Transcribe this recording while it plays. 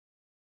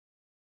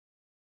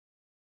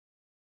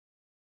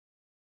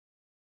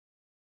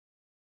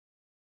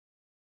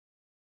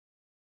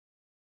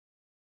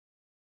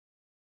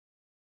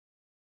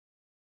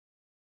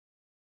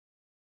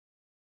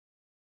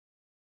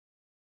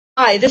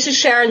Hi, this is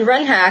Sharon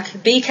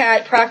Rennhack,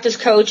 BCAT practice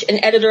coach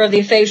and editor of the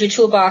Aphasia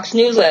Toolbox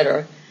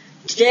newsletter.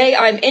 Today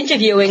I'm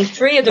interviewing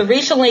 3 of the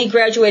recently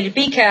graduated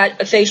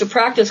BCAT aphasia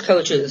practice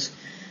coaches.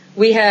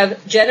 We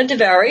have Jenna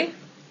DeVary,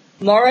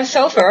 Maura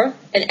Sofer,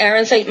 and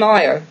Aaron St.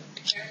 Meyer.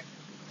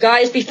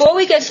 Guys, before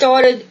we get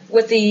started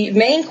with the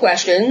main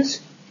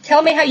questions,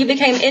 tell me how you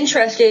became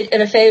interested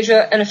in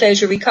aphasia and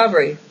aphasia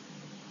recovery.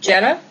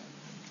 Jenna?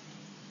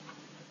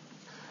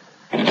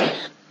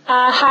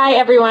 Hi,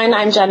 everyone.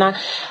 I'm Jenna.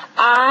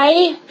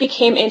 I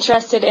became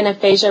interested in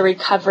aphasia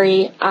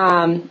recovery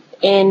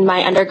in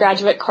my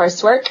undergraduate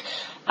coursework.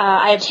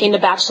 I obtained a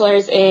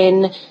bachelor's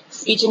in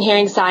speech and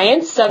hearing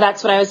science, so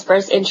that's when I was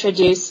first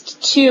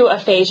introduced to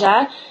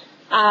aphasia.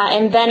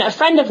 And then a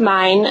friend of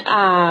mine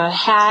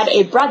had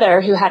a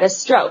brother who had a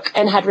stroke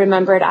and had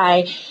remembered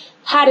I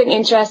had an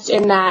interest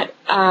in that,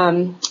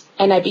 and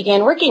I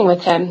began working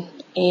with him,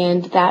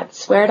 and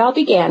that's where it all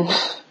began.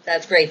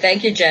 That's great.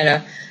 Thank you,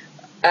 Jenna.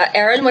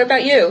 Aaron, what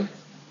about you?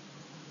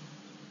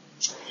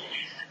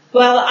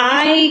 Well,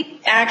 I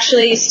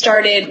actually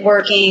started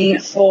working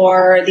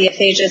for the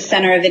Aphasia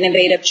Center of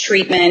Innovative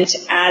Treatment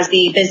as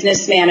the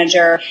business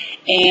manager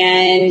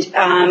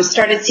and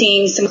started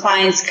seeing some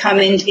clients come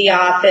into the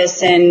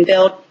office and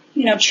Bill,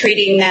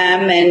 treating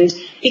them, and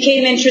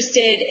became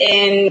interested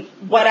in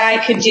what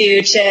I could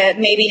do to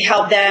maybe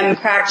help them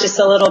practice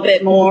a little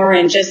bit more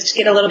and just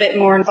get a little bit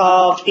more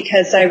involved,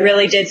 because I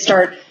really did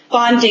start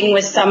bonding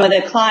with some of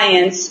the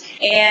clients.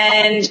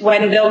 And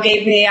when Bill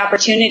gave me the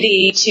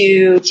opportunity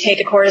to take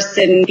a course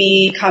and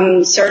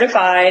become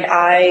certified,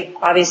 I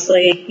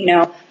obviously,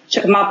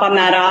 took him up on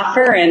that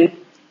offer, and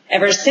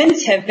ever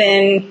since have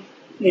been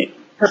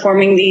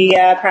performing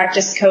the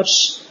practice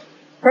coach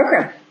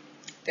program.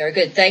 Very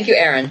good. Thank you,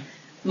 Aaron.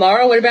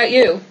 Maura, what about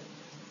you?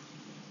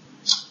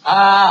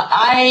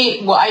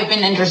 I've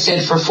been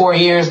interested for 4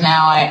 years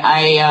now.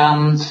 I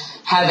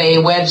have a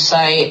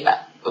website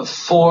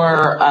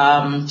for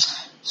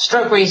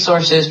stroke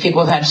resources,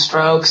 people who've had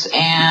strokes,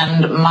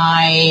 and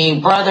my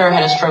brother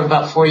had a stroke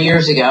about 4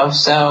 years ago,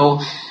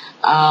 so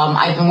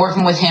I've been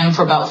working with him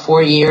for about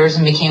 4 years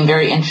and became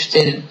very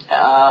interested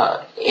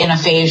in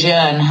aphasia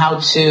and how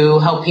to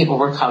help people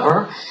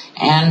recover,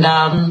 and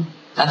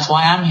that's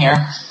why I'm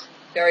here.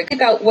 Very good.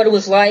 About what it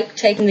was like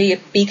taking the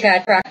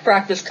BCAT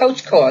practice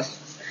coach course.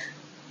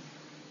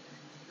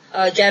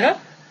 Jenna?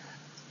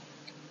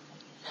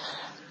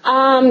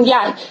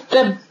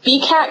 The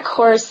BCAT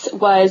course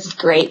was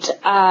great.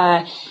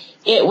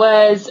 It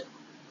was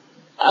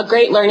a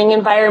great learning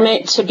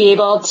environment to be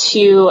able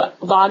to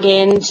log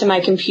in to my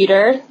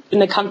computer in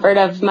the comfort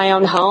of my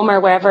own home or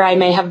wherever I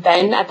may have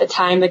been at the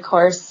time the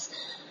course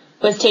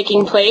was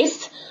taking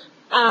place.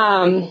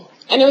 And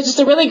it was just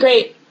a really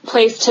great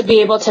place to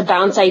be able to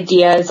bounce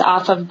ideas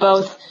off of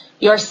both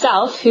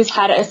yourself, who's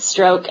had a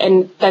stroke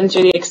and been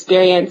through the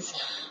experience,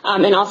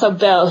 and also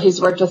Bill, who's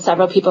worked with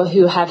several people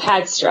who have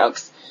had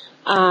strokes.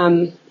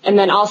 And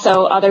then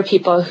also other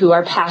people who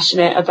are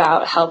passionate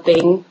about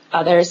helping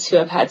others who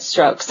have had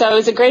strokes. So it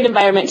was a great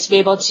environment to be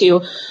able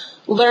to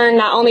learn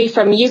not only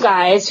from you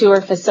guys who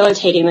are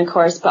facilitating the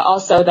course, but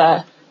also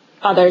the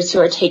others who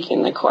are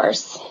taking the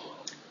course.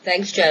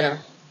 Thanks,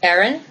 Jenna.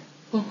 Aaron?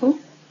 Mm-hmm.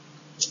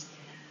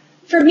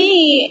 For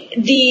me,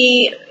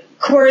 the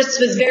course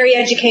was very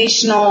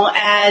educational,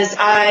 as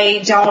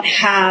I don't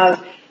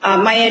have,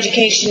 my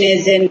education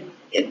is in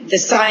the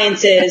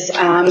sciences.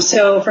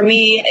 So for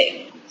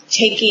me,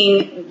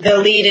 taking the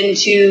lead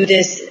into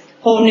this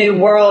whole new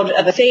world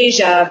of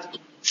aphasia,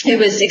 it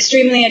was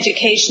extremely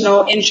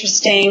educational,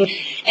 interesting,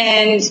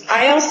 and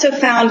I also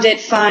found it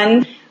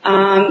fun.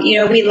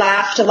 We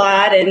laughed a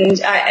lot, and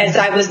as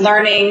I was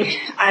learning,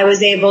 I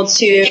was able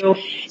to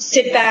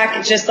sit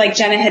back, just like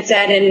Jenna had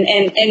said,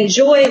 and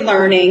enjoy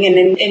learning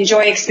and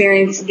enjoy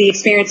the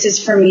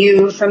experiences from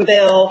you, from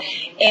Bill.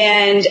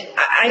 And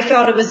I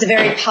felt it was a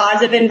very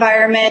positive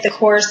environment. The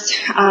course,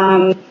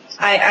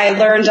 I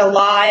learned a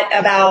lot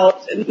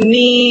about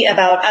me,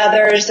 about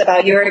others,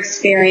 about your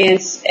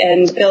experience,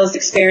 and Bill's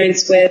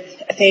experience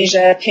with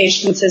aphasia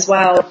patients as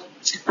well.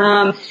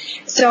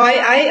 So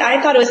I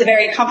thought it was a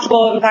very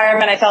comfortable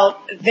environment. I felt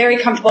very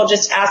comfortable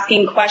just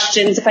asking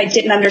questions if I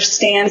didn't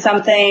understand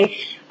something.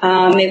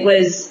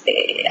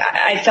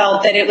 I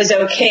felt that it was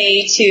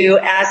okay to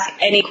ask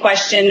any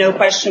question. No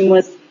question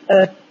was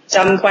a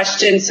dumb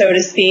question, so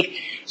to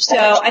speak. So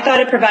I thought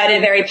it provided a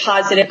very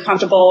positive,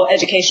 comfortable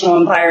educational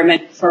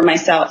environment for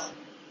myself.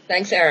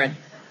 Thanks, Aaron.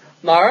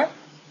 Maura?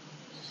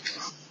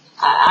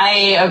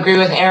 I agree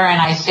with Aaron.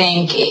 I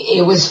think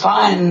it was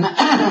fun.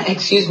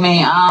 Excuse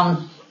me.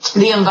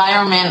 The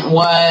environment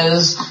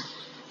was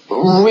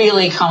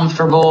really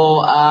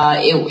comfortable.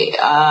 I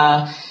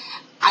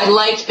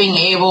liked being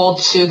able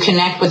to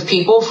connect with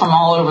people from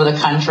all over the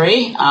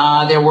country.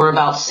 There were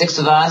about 6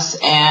 of us,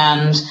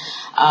 and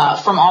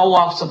from all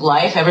walks of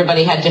life.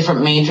 Everybody had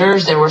different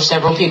majors. There were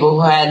several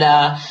people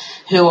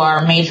who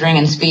are majoring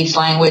in speech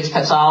language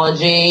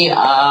pathology,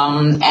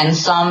 and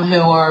some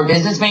who are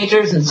business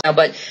majors. And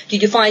but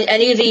did you find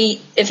any of the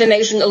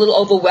information a little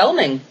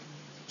overwhelming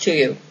to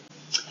you?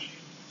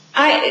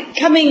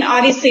 Coming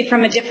obviously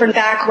from a different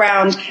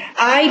background,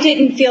 I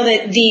didn't feel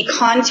that the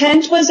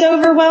content was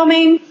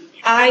overwhelming.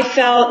 I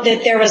felt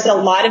that there was a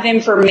lot of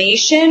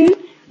information.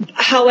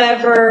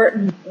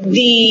 However,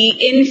 the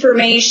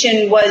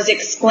information was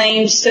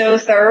explained so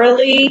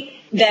thoroughly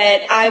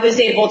that I was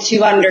able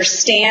to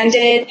understand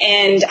it,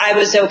 and I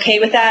was okay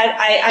with that.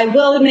 I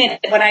will admit,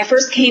 when I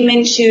first came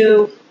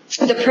into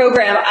the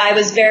program, I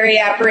was very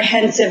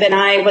apprehensive and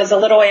I was a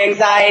little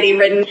anxiety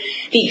ridden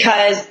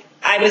because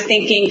I was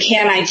thinking,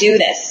 can I do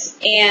this?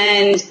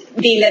 And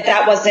being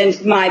that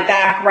wasn't my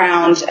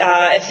background,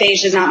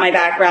 aphasia is not my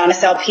background,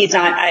 SLP is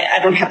not, I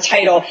don't have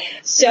title.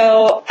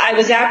 So I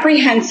was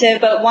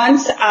apprehensive, but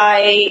once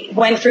I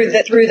went through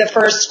the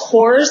first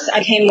course, I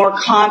became more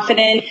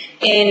confident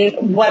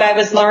in what I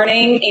was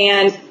learning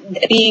and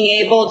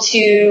being able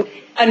to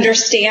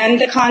understand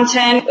the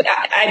content.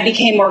 I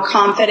became more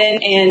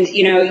confident, and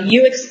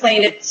you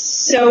explained it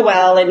so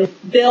well, and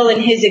Bill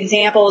and his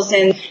examples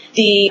and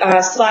the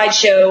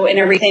slideshow and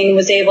everything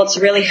was able to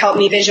really help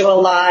me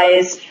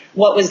visualize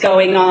what was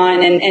going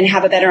on and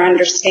have a better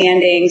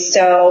understanding.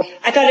 So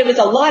I thought it was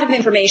a lot of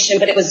information,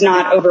 but it was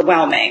not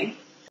overwhelming.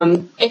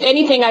 If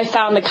anything, I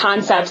found the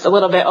concepts a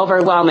little bit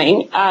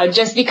overwhelming,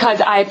 just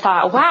because I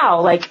thought, wow,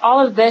 like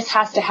all of this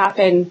has to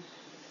happen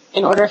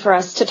in order for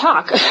us to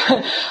talk.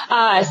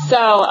 So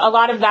a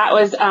lot of that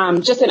was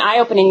just an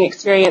eye-opening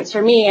experience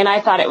for me, and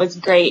I thought it was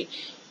great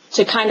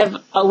to kind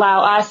of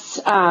allow us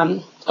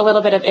a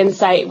little bit of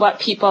insight what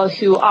people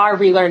who are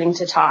relearning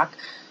to talk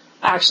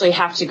actually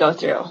have to go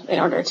through in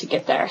order to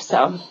get there.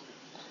 So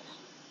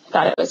I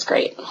thought it was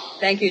great.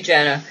 Thank you,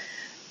 Jenna.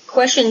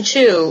 Question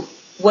 2,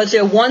 was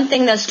there one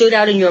thing that stood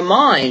out in your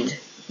mind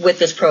with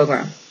this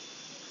program?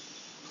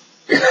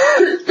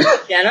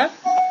 Jenna?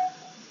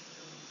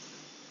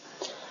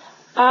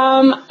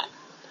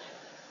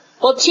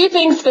 Well, 2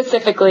 things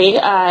specifically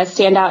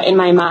stand out in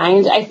my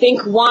mind. I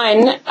think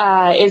one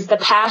is the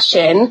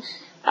passion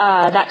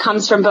that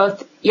comes from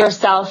both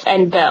yourself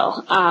and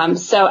Bill.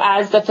 So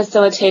as the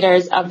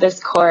facilitators of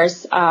this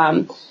course,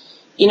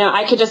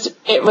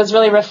 it was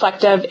really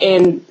reflective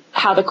in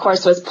how the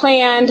course was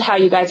planned, how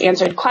you guys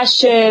answered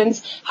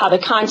questions, how the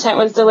content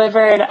was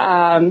delivered,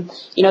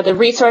 the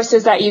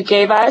resources that you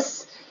gave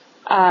us.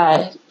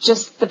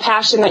 Just the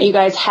passion that you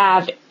guys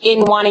have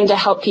in wanting to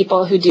help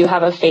people who do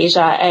have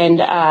aphasia.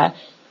 And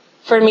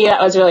for me,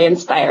 that was really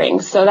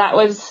inspiring. So that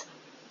was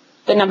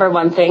the number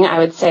one thing I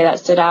would say that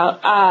stood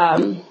out.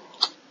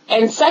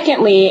 And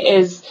secondly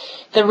is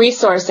the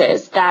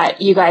resources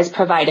that you guys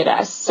provided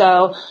us.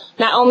 So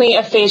not only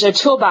Aphasia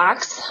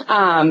Toolbox,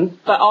 but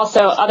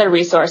also other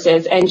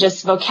resources and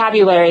just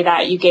vocabulary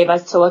that you gave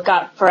us to look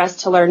up for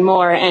us to learn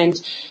more and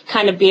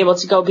kind of be able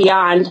to go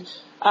beyond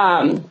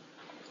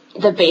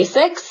the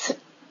basics,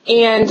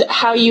 and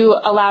how you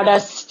allowed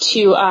us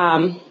to,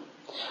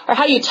 or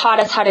how you taught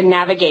us how to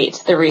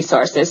navigate the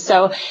resources.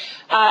 So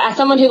as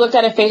someone who looked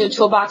at Aphasia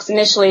Toolbox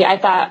initially, I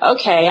thought,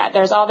 okay,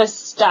 there's all this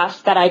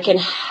stuff that I can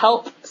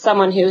help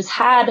someone who's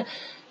had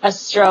a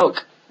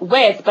stroke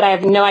with, but I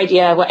have no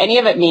idea what any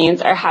of it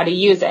means or how to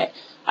use it.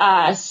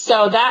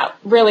 So that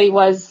really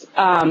was,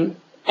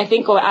 I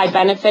think what I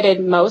benefited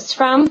most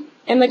from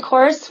in the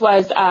course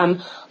was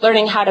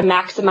learning how to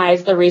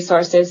maximize the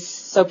resources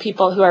so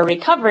people who are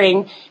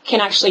recovering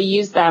can actually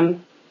use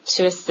them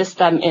to assist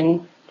them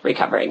in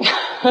recovering.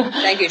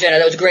 Thank you, Jenna.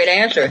 That was a great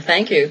answer.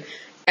 Thank you.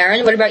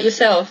 Sharon, what about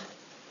yourself?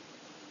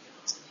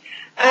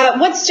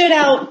 What stood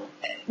out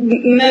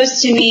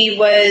most to me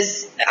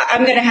was,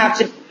 I'm going to have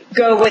to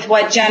go with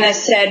what Jenna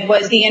said,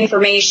 was the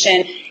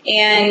information.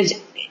 And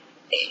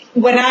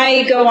when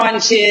I go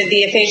onto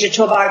the Aphasia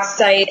Toolbox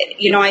site,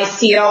 I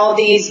see all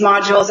these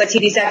modules, I see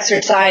these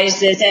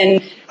exercises,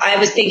 and I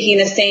was thinking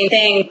the same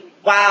thing.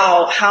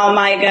 Wow, how am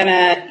I going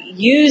to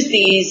use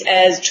these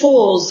as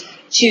tools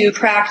to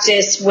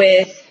practice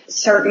with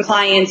certain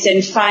clients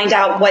and find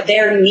out what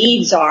their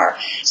needs are?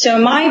 So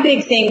my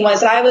big thing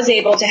was I was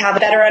able to have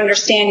a better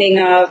understanding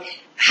of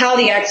how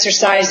the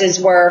exercises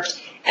worked,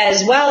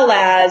 as well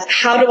as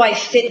how do I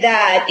fit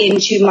that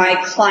into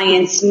my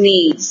client's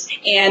needs.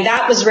 And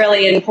that was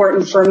really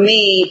important for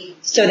me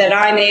so that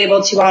I'm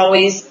able to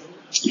always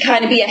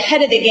kind of be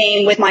ahead of the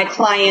game with my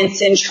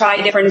clients and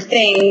try different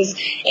things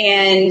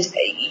and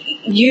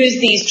use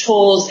these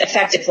tools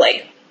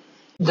effectively.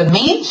 The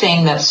main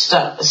thing that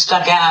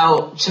stuck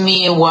out to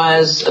me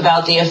was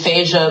about the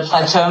aphasia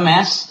plateau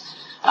myth,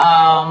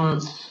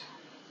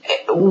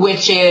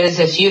 which is,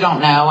 if you don't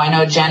know, I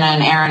know Jenna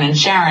and Aaron and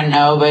Sharon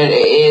know, but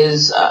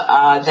is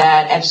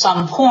that at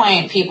some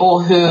point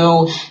people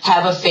who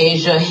have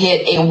aphasia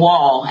hit a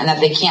wall and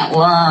that they can't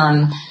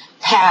learn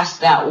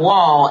past that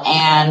wall.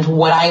 And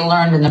what I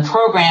learned in the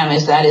program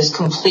is that is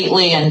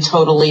completely and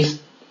totally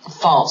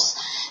false.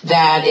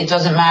 That it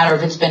doesn't matter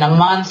if it's been a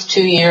month,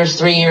 2 years,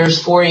 3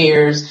 years, 4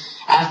 years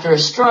after a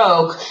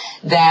stroke,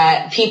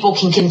 that people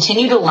can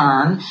continue to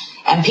learn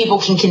and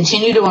people can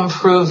continue to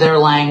improve their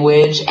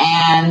language,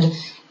 and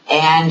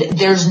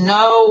there's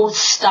no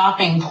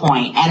stopping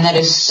point. And that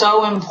is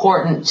so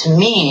important to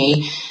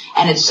me,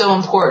 and it's so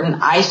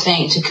important, I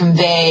think, to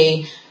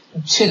convey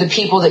to the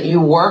people that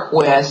you work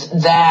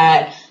with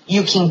that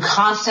you can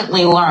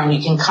constantly learn.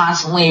 You can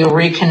constantly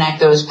reconnect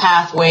those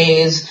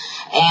pathways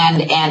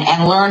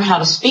and learn how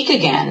to speak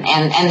again.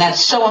 And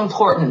that's so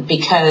important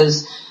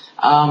because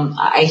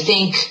I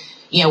think,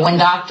 when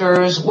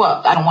doctors,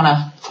 I don't want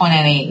to point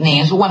any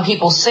names, but when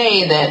people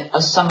say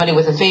that somebody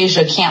with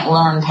aphasia can't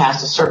learn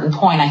past a certain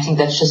point, I think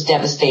that's just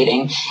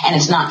devastating, and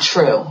it's not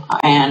true.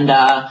 And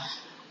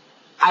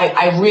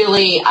I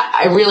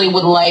really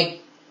would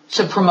like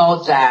to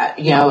promote that,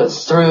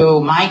 through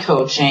my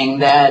coaching,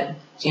 that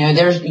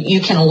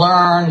you can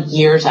learn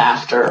years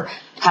after.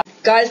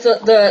 Guys,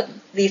 the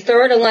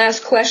third and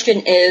last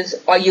question is: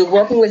 are you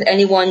working with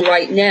anyone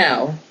right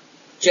now,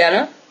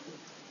 Jenna?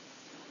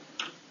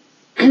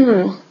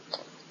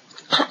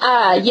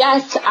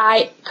 Yes,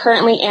 I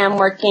currently am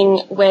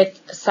working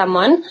with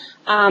someone.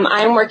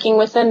 I'm working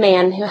with a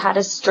man who had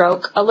a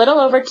stroke a little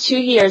over 2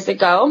 years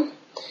ago,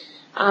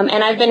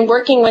 and I've been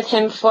working with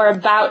him for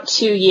about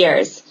 2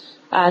 years.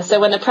 So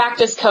when the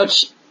practice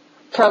coach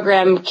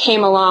program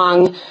came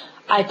along,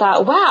 I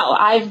thought, wow,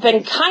 I've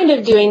been kind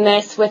of doing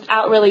this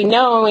without really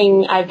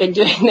knowing I've been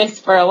doing this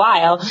for a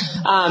while.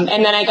 And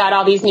then I got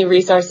all these new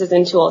resources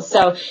and tools.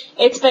 So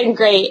it's been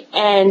great.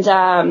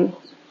 And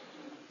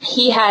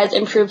he has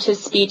improved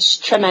his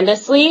speech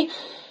tremendously.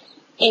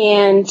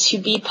 And to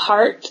be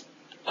part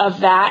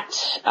of that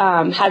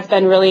has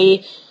been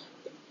really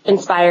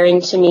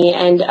inspiring to me.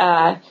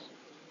 And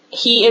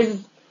he is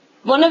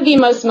one of the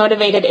most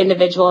motivated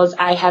individuals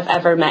I have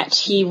ever met.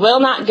 He will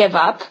not give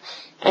up,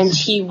 and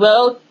he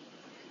will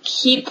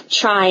keep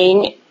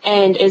trying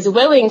and is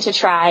willing to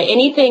try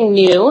anything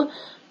new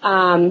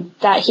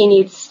that he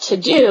needs to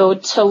do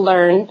to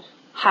learn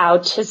how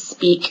to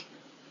speak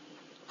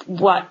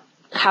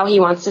how he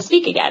wants to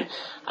speak again.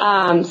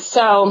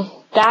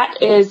 So that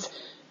is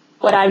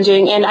what I'm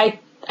doing. And I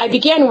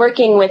began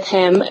working with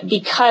him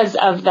because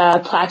of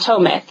the plateau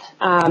myth.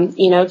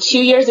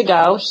 2 years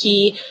ago,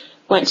 he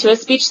went to a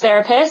speech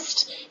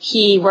therapist.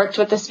 He worked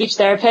with a speech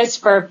therapist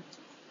for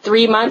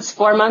 3 months,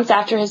 4 months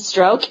after his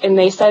stroke, and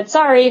they said,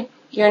 sorry,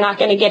 you're not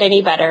going to get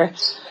any better.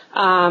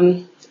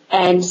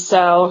 And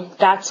so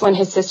that's when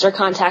his sister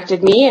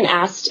contacted me and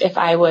asked if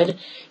I would,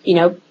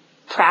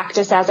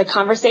 practice as a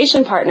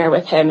conversation partner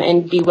with him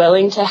and be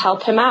willing to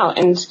help him out.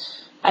 And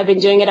I've been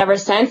doing it ever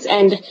since.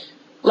 And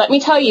let me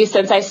tell you,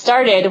 since I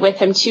started with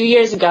him 2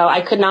 years ago,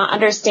 I could not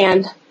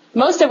understand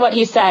most of what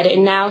he said,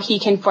 and now he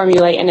can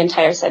formulate an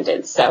entire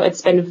sentence. So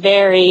it's been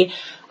very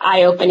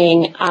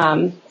eye-opening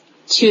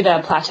to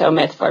the plateau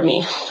myth for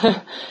me.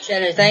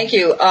 Jenna, thank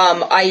you.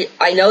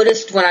 I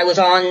noticed when I was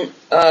on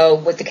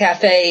with the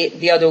cafe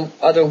the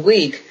other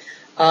week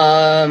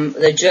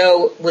that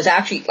Joe was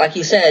actually, like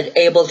you said,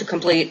 able to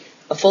complete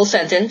a full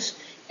sentence,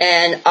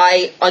 and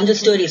I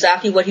understood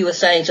exactly what he was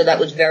saying, so that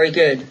was very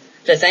good.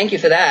 So thank you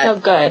for that. Oh,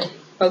 good.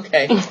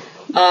 Okay.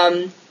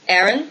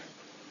 Aaron?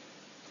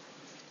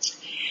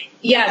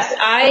 Yes,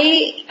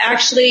 I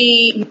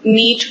actually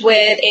meet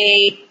with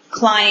a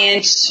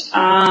client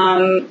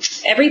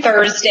every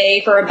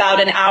Thursday for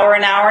about an hour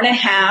and a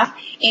half.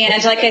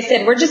 And like I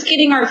said, we're just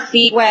getting our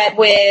feet wet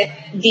with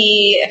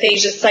the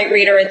aphasia sight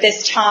reader at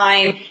this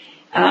time.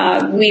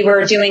 We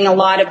were doing a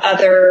lot of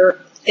other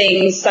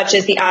things such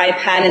as the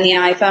iPad and the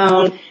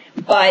iPhone.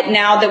 But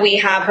now that we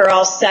have her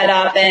all set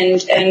up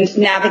and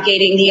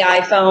navigating the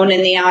iPhone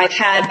and the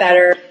iPad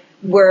better,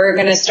 we're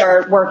going to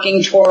start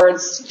working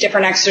towards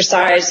different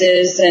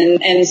exercises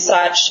and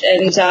such.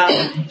 And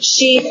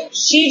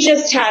she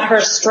just had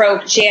her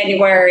stroke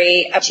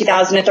January of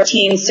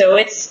 2013, so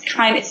it's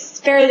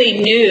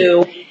fairly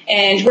new,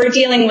 and we're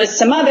dealing with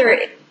some other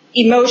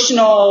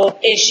emotional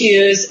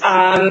issues,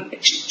 trying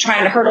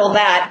to hurdle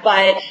that.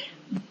 But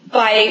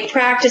by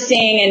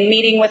practicing and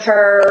meeting with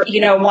her,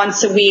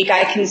 once a week,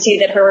 I can see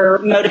that her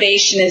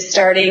motivation is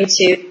starting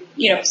to,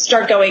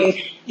 start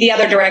going the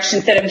other direction.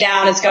 Instead of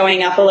down, is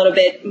going up a little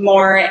bit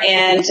more.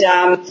 And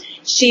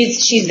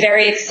she's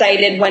very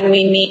excited when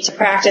we meet to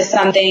practice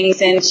some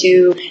things and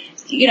to,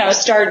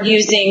 start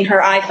using her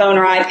iPhone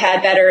or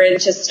iPad better and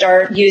to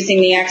start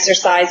using the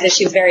exercises.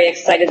 She's very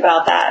excited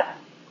about that.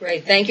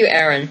 Great. Thank you,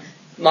 Aaron.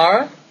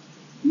 Mara?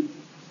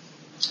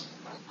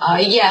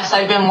 Yes,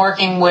 I've been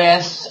working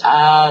with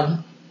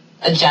a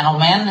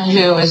gentleman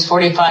who is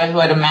 45 who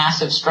had a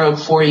massive stroke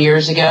 4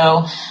 years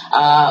ago.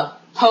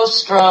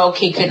 Post-stroke,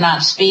 he could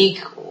not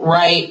speak,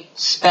 write,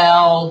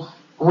 spell,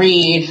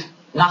 read,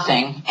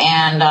 nothing.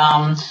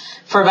 And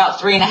for about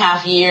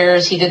 3.5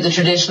 years, he did the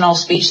traditional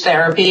speech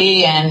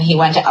therapy, and he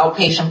went to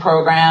outpatient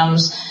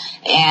programs.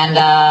 And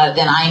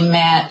then I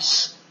met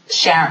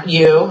Sharon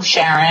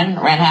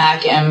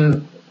Rennhack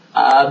and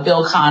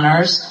Bill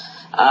Connors,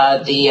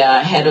 the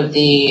head of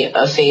the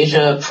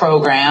aphasia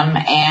program.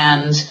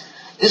 And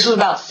this was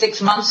about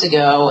 6 months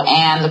ago,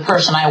 and the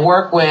person I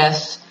work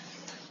with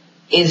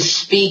is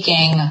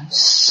speaking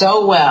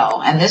so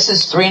well. And this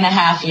is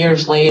 3.5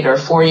 years later,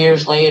 4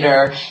 years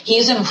later.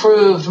 He's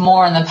improved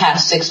more in the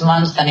past 6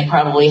 months than he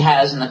probably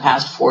has in the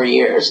past 4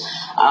 years.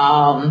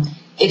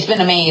 It's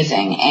been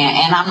amazing.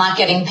 And I'm not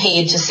getting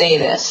paid to say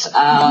this.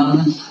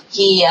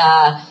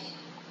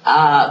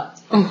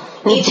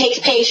 it takes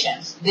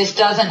patience. This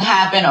doesn't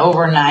happen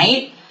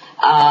overnight.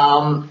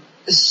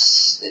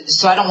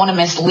 So I don't want to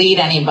mislead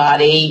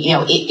anybody.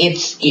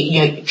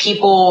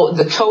 People,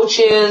 the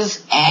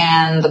coaches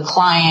and the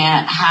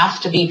client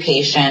have to be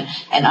patient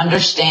and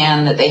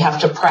understand that they have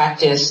to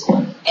practice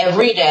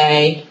every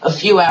day, a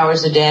few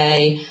hours a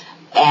day,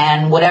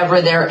 and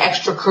whatever their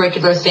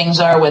extracurricular things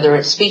are, whether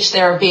it's speech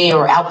therapy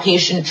or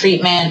outpatient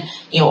treatment,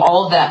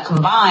 all of that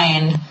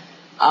combined,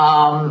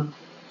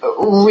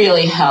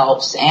 really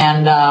helps.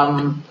 And,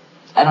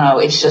 I don't know,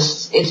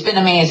 it's been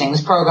amazing.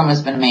 This program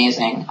has been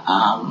amazing.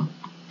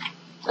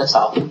 That's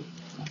all.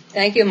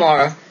 Thank you,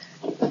 Maura.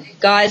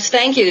 Guys,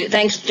 thank you.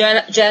 Thanks,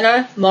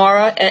 Jenna,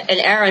 Maura, and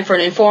Aaron for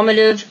an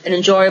informative and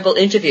enjoyable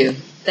interview.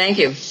 Thank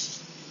you.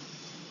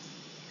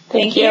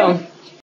 Thank you.